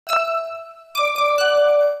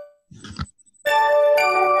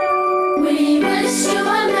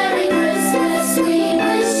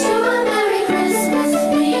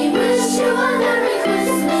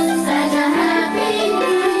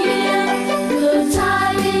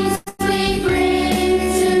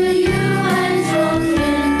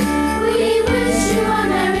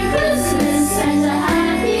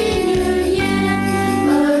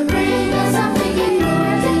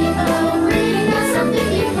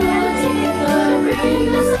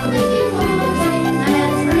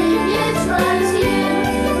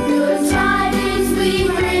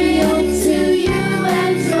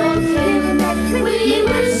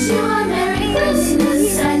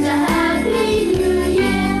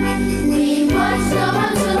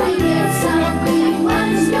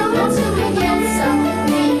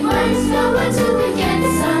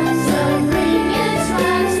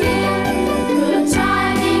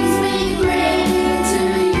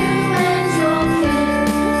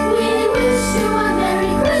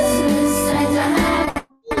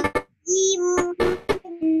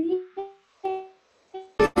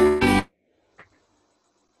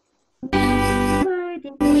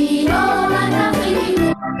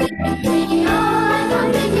We all are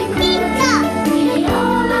nothing more. We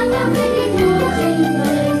all are nothing more in the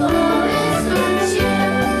forest of cheer.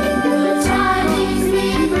 The tidings we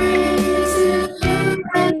bring to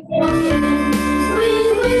you. We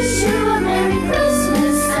wish you a Merry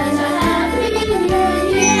Christmas and a Happy New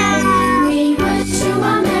Year. We wish you a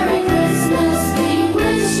Merry Christmas. We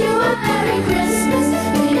wish you a Merry Christmas.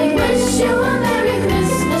 We wish you a Merry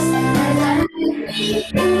Christmas and a Happy New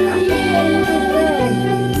Year.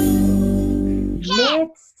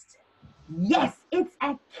 Yes, it's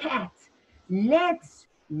a cat. Let's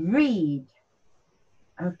read.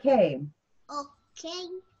 Okay. Okay.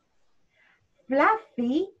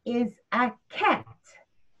 Fluffy is a cat.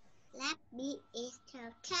 Fluffy is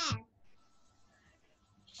a cat.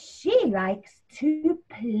 She likes to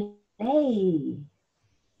play.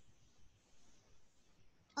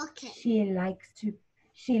 Okay. She likes to play.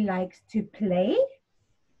 She likes to play.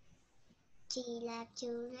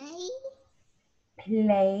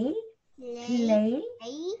 Play.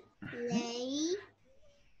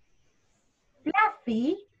 Fluffy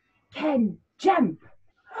can jump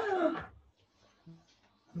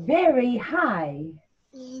very high.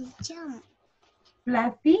 Jump.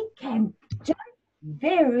 Fluffy can jump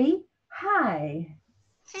very high.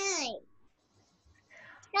 Hi.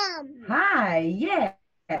 Jump. High, yeah.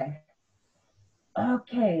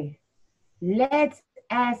 Okay, let's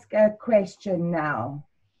ask a question now.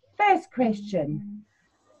 First question,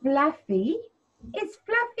 Fluffy, is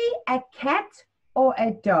Fluffy a cat or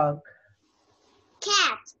a dog?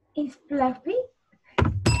 Cat. Is Fluffy?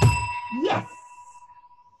 Yes.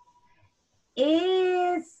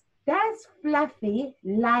 Does Fluffy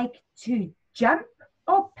like to jump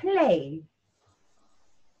or play?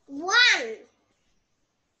 1,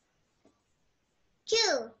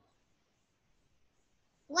 2,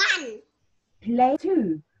 1. Play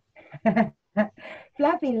too.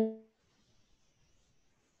 Fluffy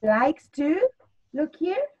likes to, look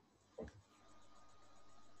here.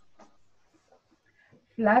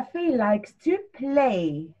 Fluffy likes to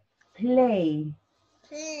play. Play.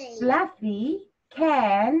 Fluffy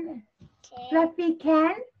can. Fluffy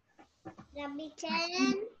can. Fluffy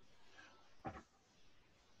can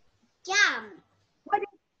jump. What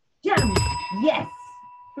is jump? Yes.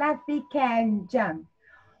 Fluffy can jump.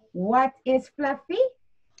 What is Fluffy?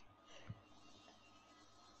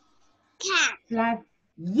 Cat.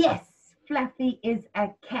 Yes. Fluffy is a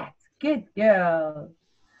cat. Good girl.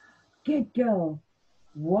 Good girl.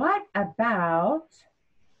 What about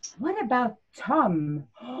Tom?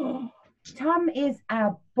 Tom is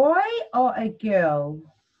a boy or a girl?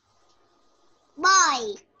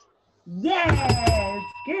 Boy. Yes,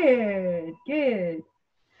 good, good.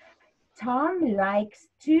 Tom likes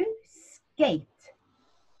to skate.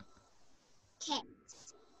 Cat.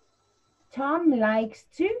 Tom likes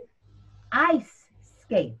to ice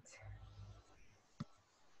skate.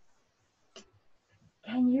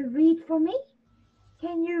 Can you read for me?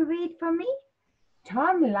 Can you read for me?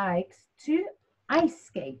 Tom likes to ice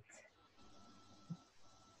skate.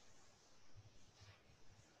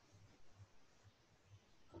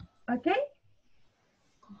 Okay?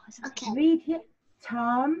 Okay. Read here.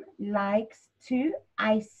 Tom likes to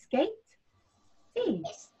ice skate. See,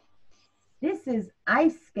 this is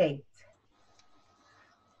ice skate.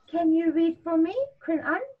 Can you read for me,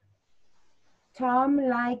 Quran? Tom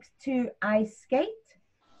likes to ice skate.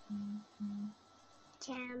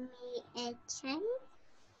 Tommy and Chen.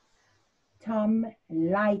 Tom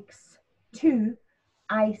likes to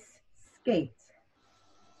ice skate.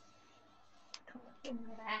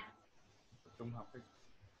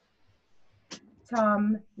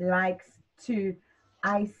 Tom likes to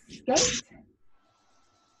ice skate.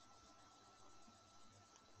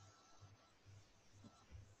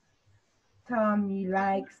 Tom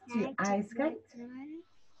likes to ice skate.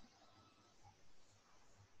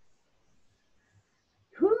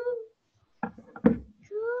 Who?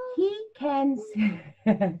 He can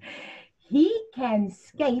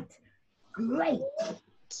skate great.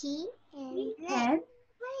 He can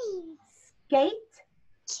skate.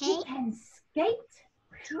 He can skate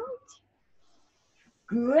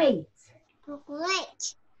great.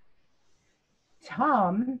 Great.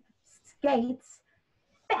 Tom skates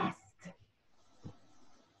fast.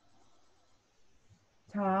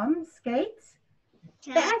 Tom skates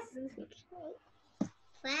fast.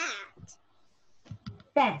 Fast.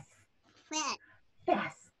 Fast. Fast.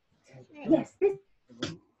 Fast. Yes, this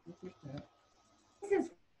is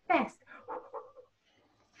fast.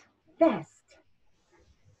 Fast.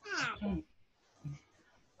 Okay.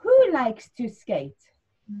 Who likes to skate?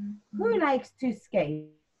 Who likes to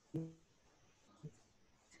skate?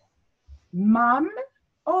 Mom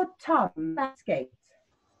or Tom skate?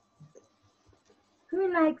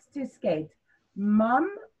 Who likes to skate? Mum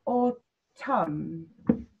or Tom?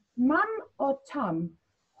 Mum or Tom?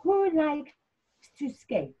 Who likes to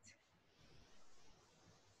skate?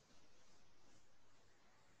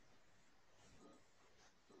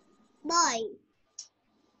 Boy.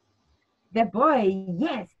 The boy,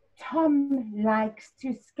 yes. Tom likes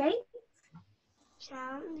to skate?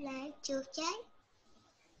 Tom like to skate.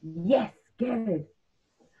 Yes, good.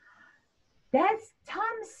 Does Tom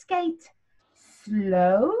skate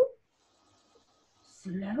slow?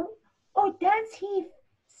 Slow? Or does he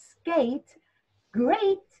skate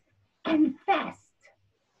great and fast?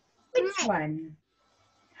 Which Great. one?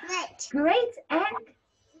 Great. Great and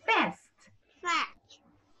fast. Fat.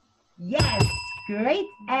 Yes, great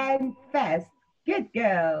and fast. Good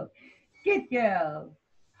girl. Good girl.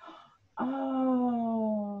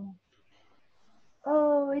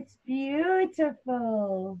 Oh, it's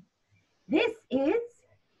beautiful. This is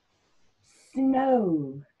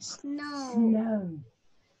snow. Snow. Snow.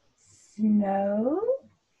 Snow.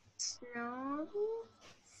 Snow.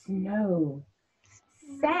 Snow.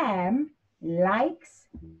 Sam likes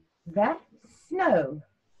the snow.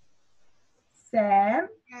 Sam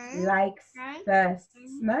likes the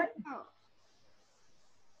snow.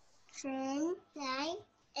 Sam like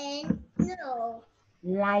and snow.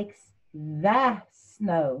 Likes the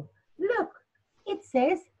snow. Look, it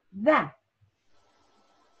says the.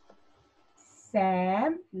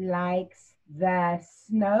 Sam likes the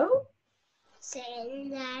snow. Sam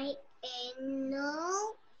like and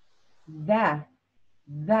snow. The.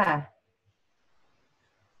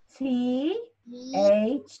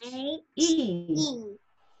 T-H-E. E.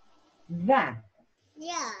 The.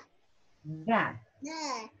 Yeah. The.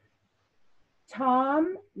 The.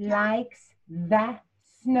 Tom likes the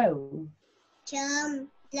snow. Tom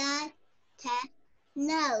like the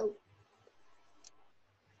snow.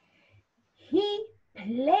 He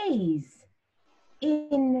plays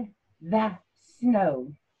in the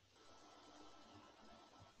snow.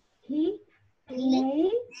 He plays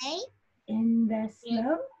Play in the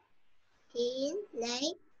snow. in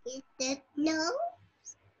like in the snow.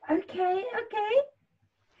 Okay.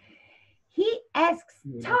 He asks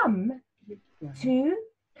Tom to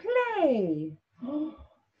play.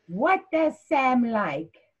 What does Sam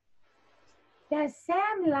like? Does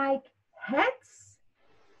Sam like hats?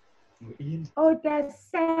 Or does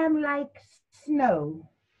Sam like snow?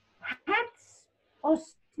 Hats or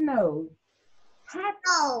snow? Hats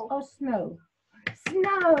Snow. or snow?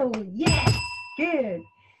 Snow, yes, good.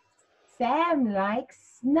 Sam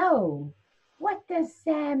likes snow. What does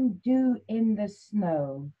Sam do in the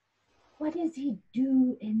snow? What does he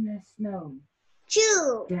do in the snow?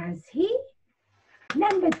 Two. Does he?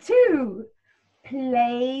 Number 2,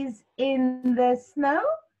 plays in the snow.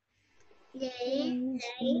 They Plays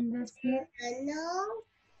in the snow. snow.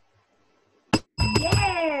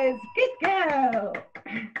 Yes, good girl.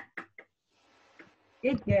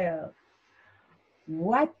 Good girl.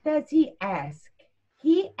 What does he ask?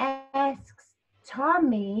 He asks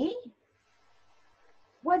Tommy.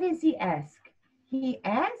 What does he ask? He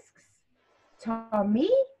asks Tommy,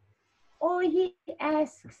 or he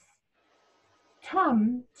asks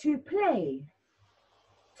Tom to play?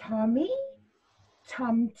 Tommy,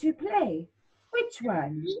 Tom to play. Which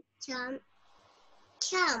one? Tom.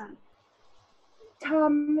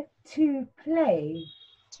 Tom to play.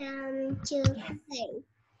 Tom to play.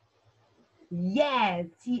 Yes,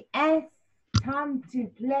 he asked Tom to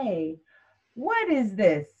play. What is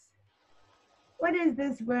this? What does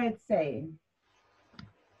this word say?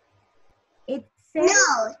 It says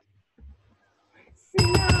No.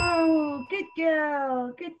 snow. Good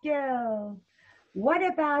girl, good girl. What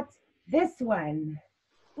about this one?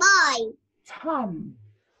 Boy. Tom.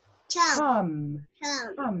 Tom. Tom.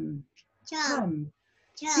 Tom. Tom. Tom.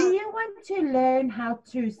 Do Tom. you want to learn how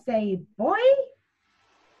to say boy?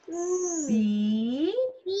 B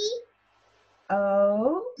B.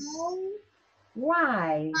 O O.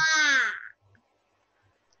 Y. Ah.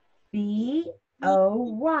 B O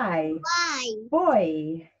Y. Y.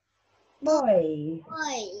 Boy. Boy.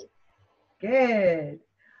 Boy. Good.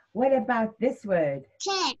 What about this word?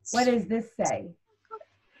 Cat. What does this say?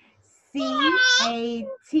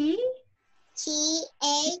 C-A-T.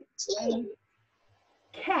 T-A-T.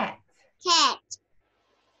 Cat. Cat.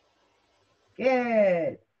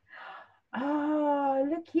 Good. Oh,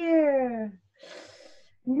 look here.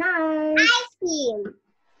 Nice. Ice cream.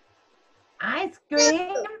 Ice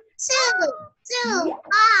cream. Two. Yeah.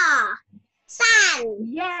 Ah. Sun.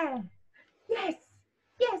 Yeah. Yes.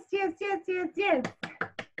 Yes.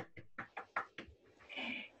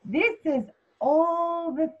 This is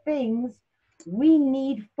all the things we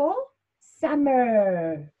need for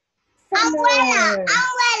summer. Umbrella. Summer.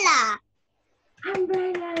 Umbrella.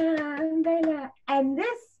 Umbrella, umbrella. And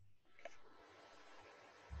this?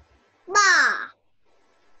 Ball.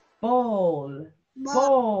 Ball.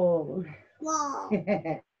 Ball. Ball.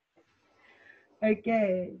 Ball.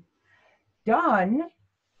 Okay. Don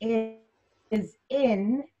is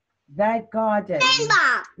in the garden.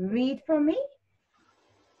 Rainbow. Read for me.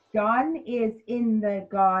 Don is in the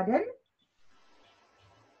garden.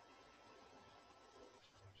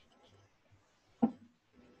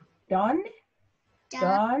 Don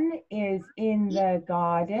is in the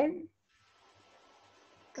garden.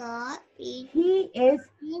 God is He is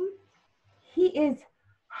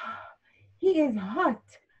in hot.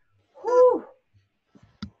 Whew.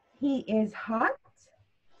 He is hot.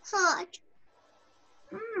 hot.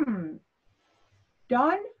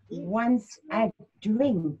 Don wants a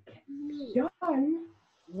drink. Me. Don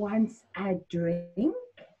wants a drink.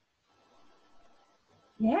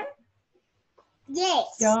 Yeah? Yes.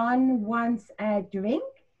 Don wants a drink.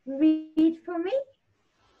 Read for me.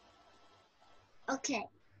 Okay.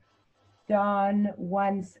 Don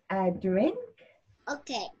wants a drink.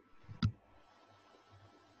 Okay.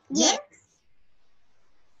 Yeah? Yes.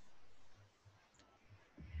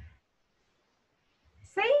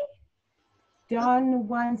 Say, Don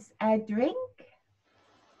wants a drink.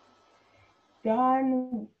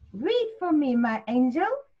 Don, read for me, my angel.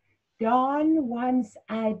 Don wants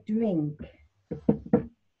a drink.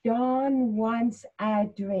 Don wants a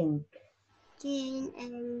drink. Jane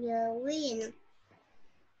and the wind.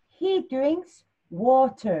 He drinks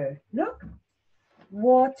water. Look,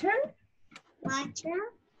 water, Water.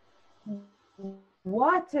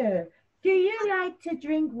 water. Do you like to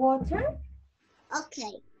drink water?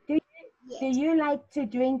 Okay. Do Yes. you like to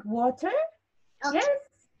drink water? Okay. Yes?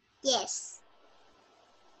 Yes.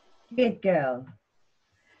 Good girl.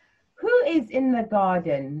 Who is in the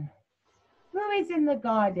garden? Who is in the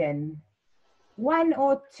garden? 1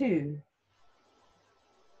 or 2?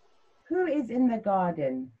 Who is in the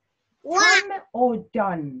garden? One. Tom or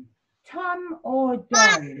Don? Tom or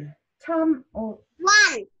Don? Tom or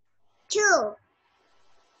 1, 2.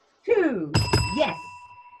 2? Yes.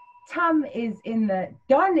 Tom is in the,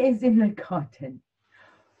 Don is in the garden.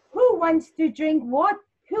 Who wants to drink what?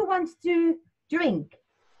 Who wants to drink?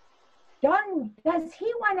 Don, does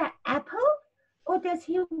he want an apple or does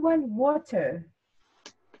he want water?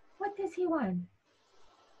 What does he want?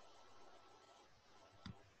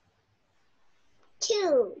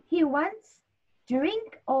 2. He wants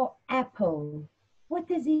drink or apple. What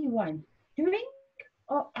does he want? Drink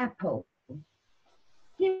or apple?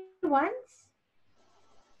 He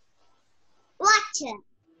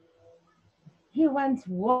wants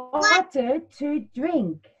Water. water to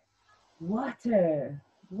drink. Water.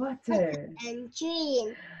 And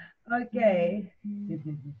dream. Okay.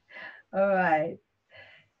 All right.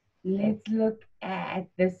 Let's look at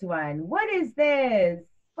this one. What is this?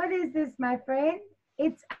 What is this, my friend?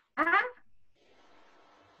 It's a...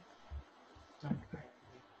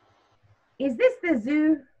 Is this the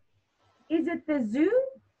zoo? Is it the zoo?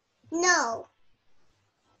 No.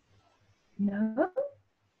 No.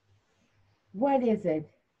 What is it?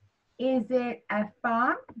 Is it a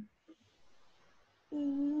farm?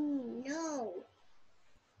 No.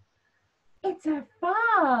 It's a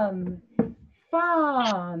farm.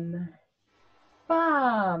 Farm.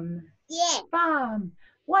 Farm. Yes. Farm.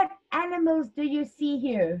 What animals do you see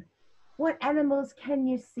here? What animals can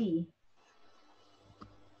you see?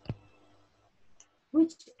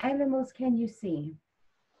 Which animals can you see?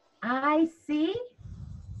 I see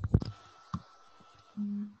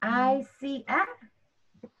a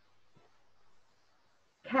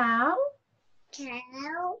cow.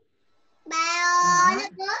 Cow. Ba ơi,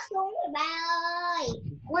 nó rớt xuống rồi ba ơi.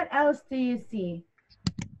 What else do you see?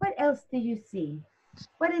 What else do you see?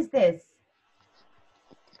 What is this?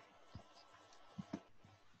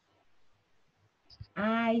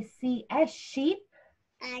 I see a sheep.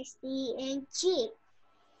 I see a sheep.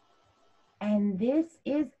 And this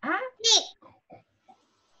is a Pig.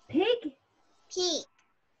 pig. Pig.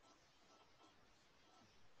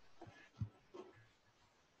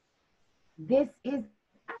 This is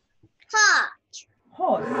Horse.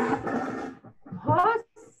 horse. Horse.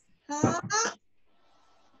 Horse.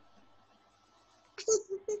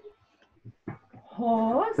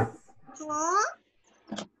 Horse. Horse.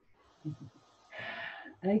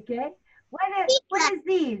 Okay. What is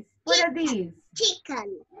these? What are these?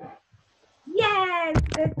 Chicken. Yes,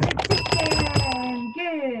 that's a chicken.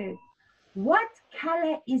 Good. What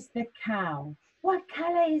color is the cow? What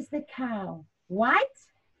color is the cow? White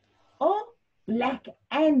or Black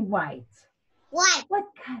and white. White. What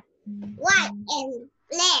kind? White and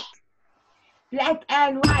black. Black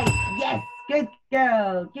and white. Yes, good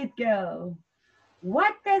girl, good girl.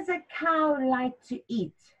 What does a cow like to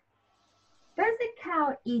eat? Does a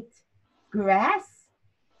cow eat grass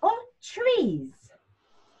or trees?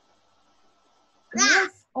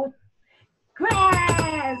 Grass or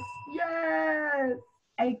grass? Yes.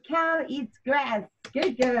 A cow eats grass.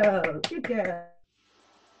 Good girl. Good girl.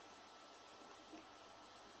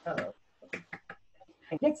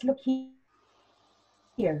 Let's look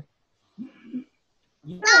here.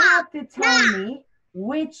 You have to tell me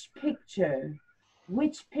which picture.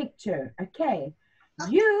 Which picture? Okay.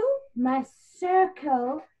 You must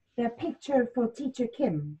circle the picture for Teacher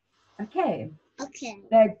Kim. Okay. Okay.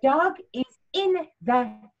 The dog is in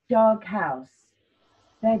the doghouse.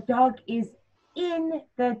 The dog is in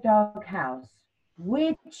the doghouse.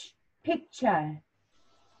 Which picture?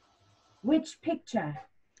 Which picture?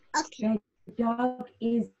 Okay. The dog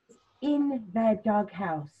is in the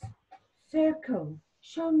doghouse. Circle.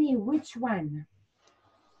 Show me which one.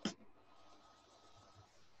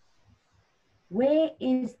 Where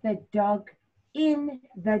is the dog in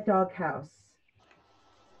the doghouse?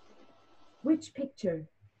 Which picture?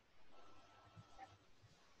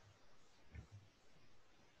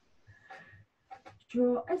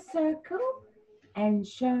 Draw a circle and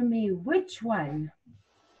show me which one.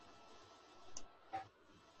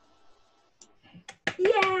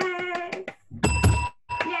 Yes!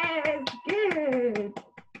 Yes, good.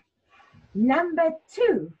 Number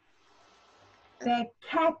 2. The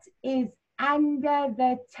cat is under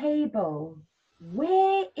the table.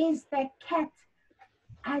 Where is the cat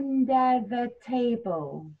under the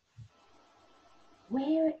table?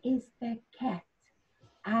 Where is the cat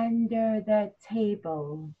under the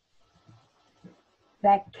table?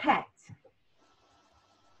 The cat.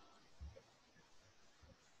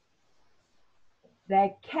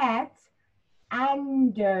 The cat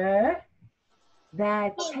under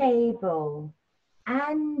the table.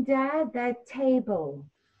 Under the table.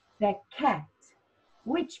 The cat.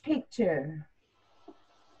 Which picture?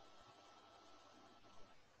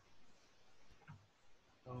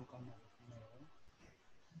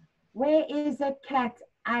 Where is a cat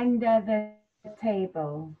under the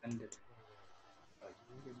table?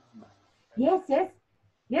 Yes, yes.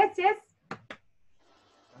 Yes, yes.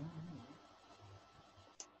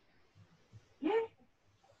 Yeah.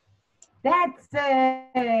 That's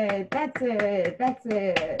it. That's it. That's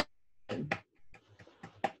it.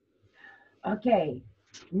 Okay.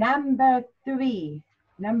 Number 3.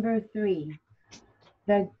 Number 3.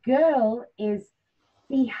 The girl is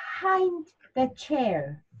behind the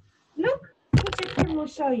chair. Look, Teacher Kim will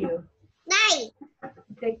show you. Này.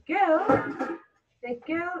 The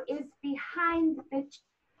girl is behind the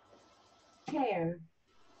chair.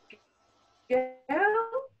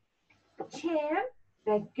 Girl, chair,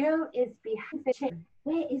 the girl is behind the chair.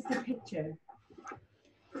 Where is the picture?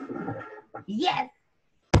 Yes,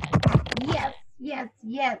 yes, yes,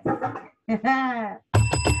 yes.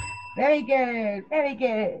 Very good, very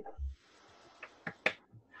good.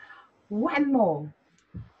 One more.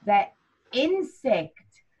 The insect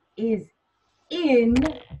is in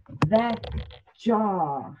the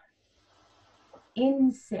jar.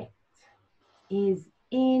 Insect is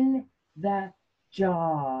in the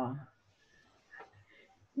jar.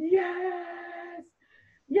 Yes,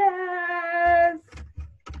 yes.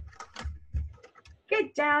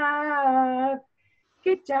 Good job,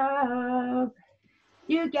 good job.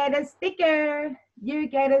 You get a sticker, you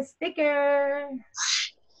get a sticker.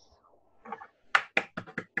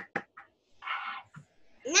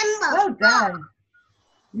 Number Well done.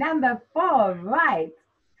 Number 4, right.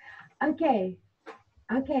 Okay,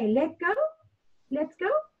 okay, let's go. Let's go.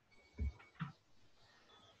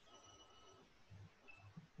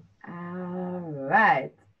 All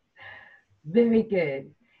right. Very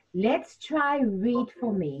good. Let's try read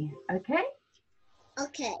for me, okay?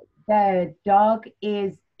 Okay. The dog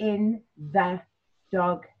is in the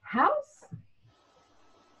dog house.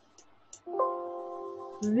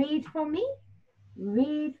 Read for me.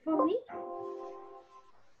 Read for me.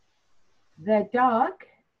 The dog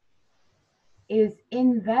is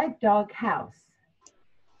in the dog house.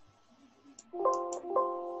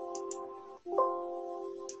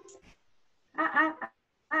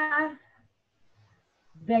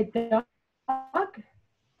 The dog.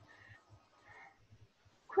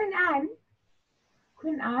 Queen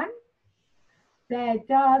Anne. The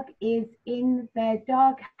dog is in the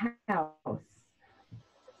dog house.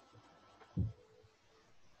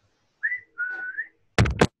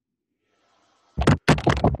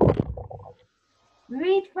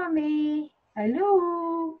 Read for me.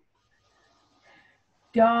 Hello.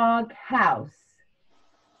 Dog house.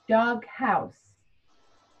 Dog house.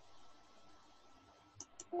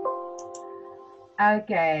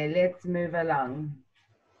 Okay, let's move along.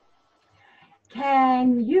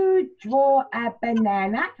 Can you draw a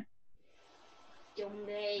banana? Chung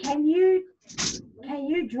đi. Can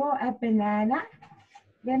you draw a banana?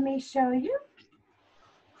 Let me show you.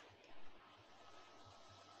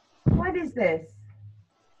 What is this?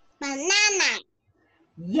 Banana.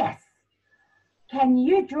 Yes. Can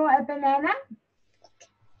you draw a banana?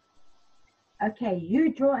 Okay,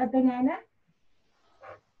 you draw a banana.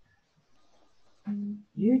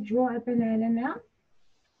 You draw a banana now.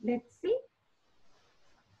 Let's see.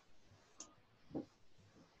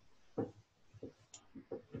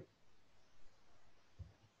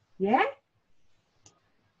 Yeah?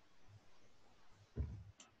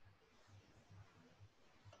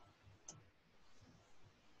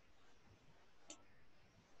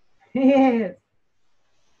 Yes.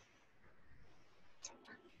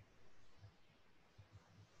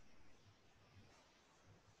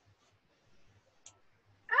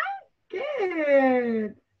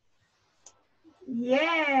 Good.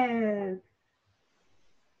 Yes.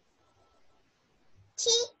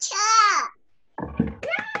 Teacher.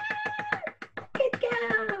 Good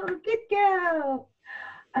girl. Good girl.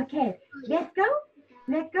 Okay, let go.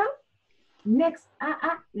 Let go. Next,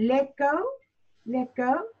 let go. Let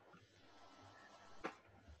go.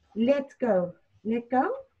 Let go. Let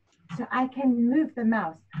go. So I can move the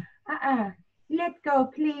mouse. Let go,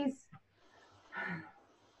 please.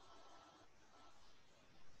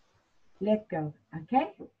 Let go.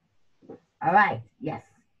 Okay? All right. Yes.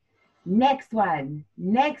 Next one.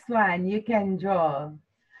 Next one you can draw.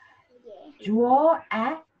 Draw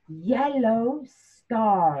a yellow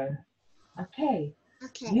star. Okay.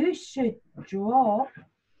 Okay. You should draw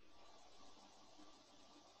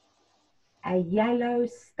a yellow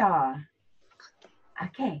star.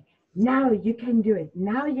 Okay. Now you can do it.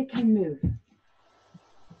 Now you can move.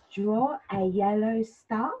 Draw a yellow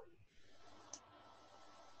star.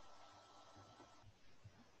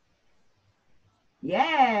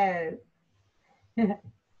 Yes.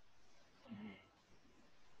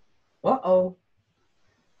 Uh-oh.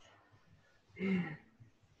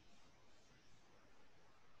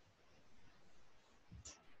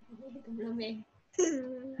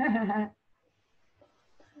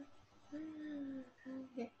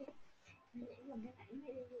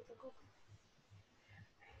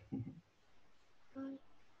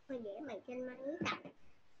 Thôi để mày trên máy tập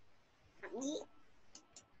viết.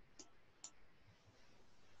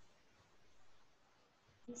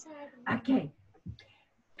 Okay.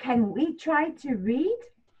 Can we try to read?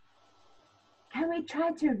 Can we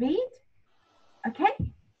try to read? Okay.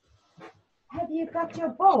 Have you got your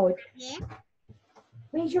board? Yeah.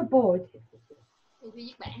 Where's your board?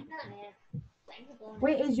 Viết bản đó nè. Bản của con.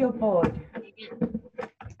 Where is your board?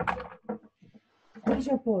 Where's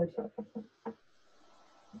your board?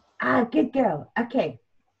 Good girl. Okay.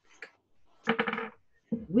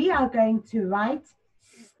 We are going to write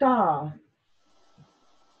star.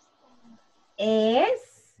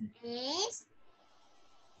 S S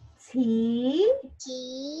T T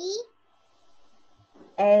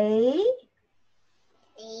A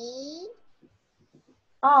A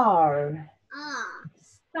R. R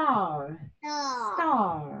Star. Star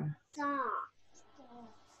Star. Star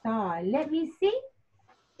Star. Let me see.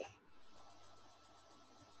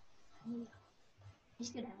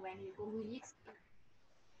 Viết cho đàng hoàng thì cô viết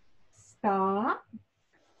Star.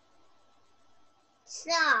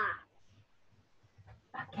 Star.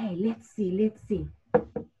 Okay, let's see. Let's see.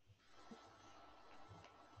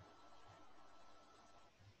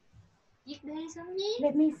 Viết đi xong viết.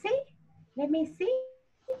 Let me see. Let me see.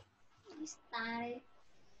 Viết star đi.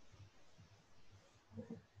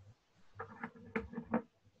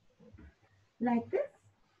 Like this.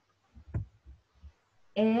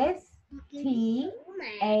 S T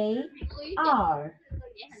A R.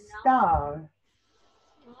 Star.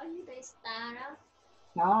 Nói với tay star đó.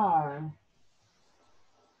 Star.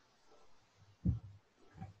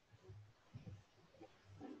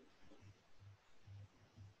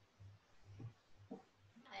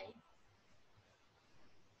 Đây.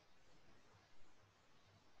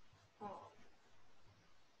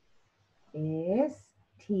 S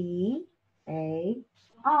T A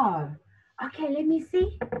R. Okay, let me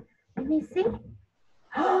see. Let me see.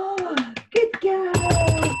 Oh, good girl.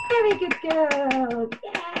 Very good girl.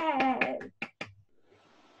 Yes.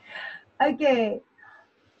 Okay.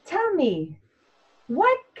 Tell me,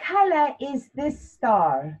 what color is this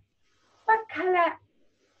star? What color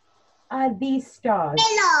are these stars?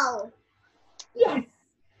 Yellow. Yes.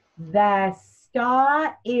 The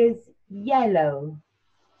star is yellow.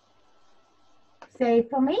 Say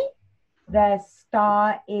for me. The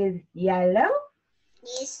star is yellow.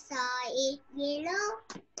 This star is yellow.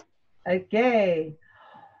 Okay.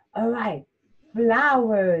 All right.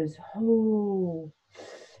 Flowers. Oh.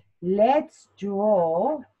 Let's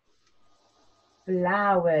draw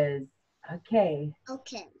flowers. Okay.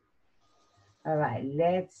 Okay. All right.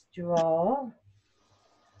 Let's draw.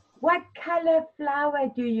 What color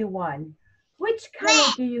flower do you want? Which color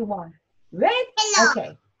Red. do you want? Red? Yellow.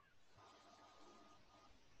 Okay.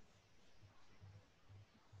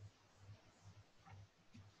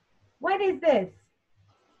 What is this?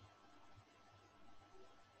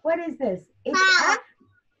 What is this? It's Flower.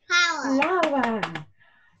 a Flower. flower.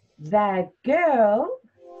 The girl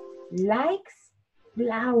likes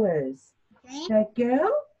flowers. Okay.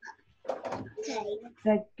 Okay.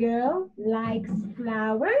 The girl likes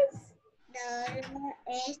flowers. The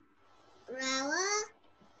is flower.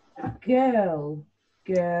 Girl.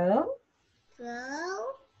 Girl.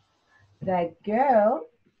 The girl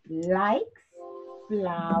likes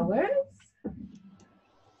flowers.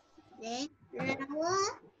 The flower.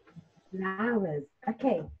 Flowers.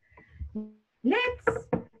 Okay. Let's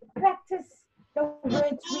practice the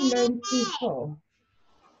words we learned before.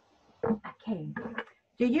 Okay.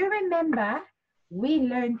 Do you remember we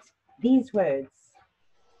learned these words?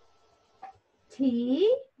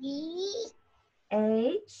 T D.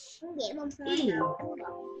 H Vậy bông hoa. E.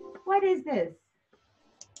 What is this?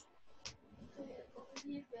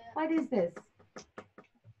 What is this?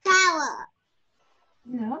 Flower.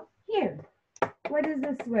 No, here. What is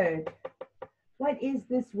this word? What is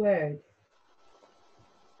this word?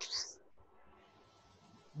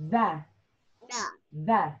 The.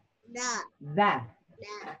 The. The.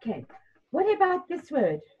 Okay. What about this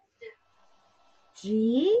word?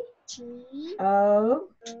 G G. O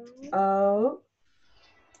O. O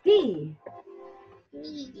D.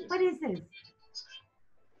 D. What is this?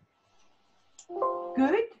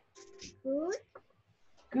 Good, Good.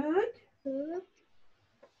 good, Good.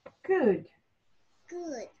 good.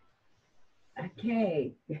 Good.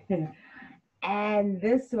 Okay. And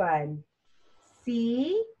this one,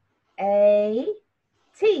 C A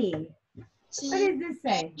T. What does this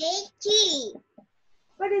say? T.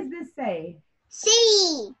 What does this say? C.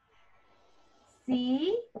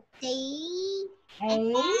 C T.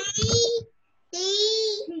 A T.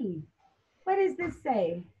 T. What does this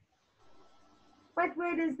say? What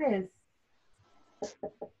word is this?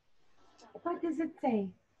 What does it say?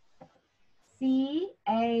 C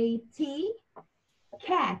A T.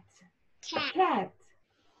 Cat. Cat. Cat.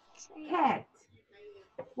 Cat.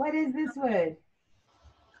 What is this word?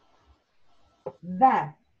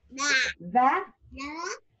 The. The.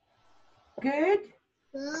 Good.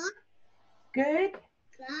 Good. Good.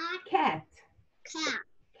 God. Cat. Cat.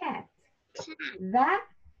 Cat. Cat. The.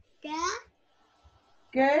 The.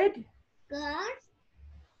 Good. Good.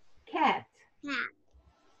 Cat. Cat.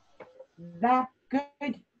 The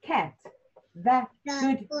good cat. The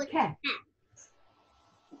good cat.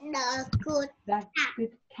 The good. The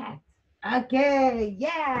good cat. Okay,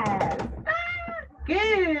 yes.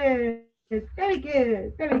 Good. Very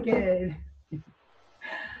good. Very good.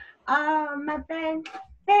 Oh, my friend.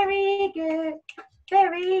 Very good.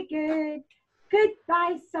 Very good.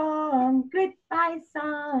 Goodbye song. Goodbye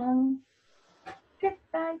song.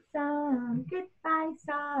 Goodbye song. Goodbye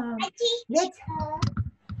song. Let's,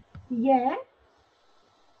 yeah.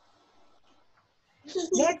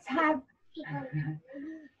 Let's have.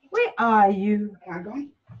 Where are you?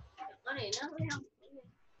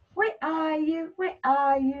 Where are you? Where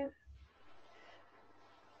are you?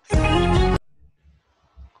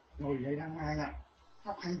 Ngồi vậy đang ăn à.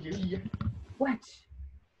 Học hành kiểu gì vậy? Watch.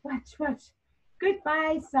 Watch, watch.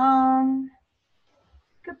 Goodbye song.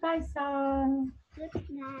 Goodbye song.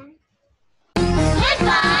 Goodbye.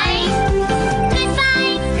 Goodbye.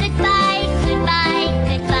 Goodbye. Goodbye. Goodbye.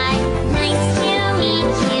 Goodbye. Nice to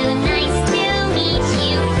meet you. Nice to meet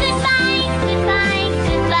you. Goodbye. Goodbye.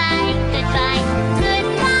 Goodbye. Goodbye.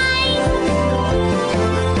 Goodbye.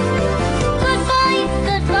 Goodbye.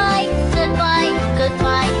 Goodbye. Goodbye.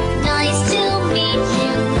 Goodbye. Nice to meet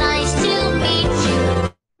you. Nice to meet you.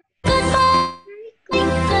 Goodbye.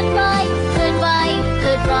 Goodbye. Goodbye.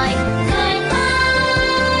 Goodbye.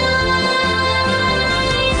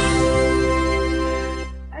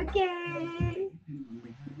 Okay.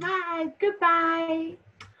 Bye. Goodbye.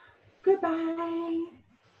 Goodbye.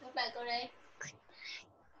 Goodbye cô đi.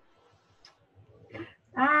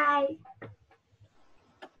 Bye.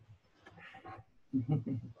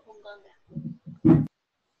 Không con kìa.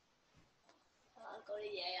 Cô đi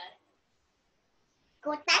về rồi.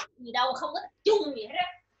 Cô tách gì đâu, không có tập trung gì hết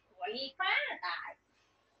á, quậy phá tài.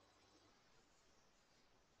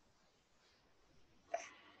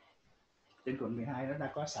 Trên cuộn 12 nó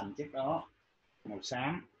đã có sẵn chiếc đó màu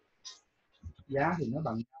xám, giá thì nó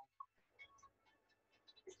bằng nhau.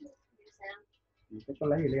 Cái có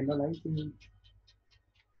lấy thì lên nó lấy chứ.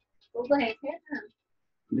 Cô có hề khác hả?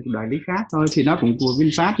 Đại lý khác thôi thì nó cũng của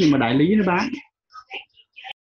VinFast nhưng mà đại lý nó bán.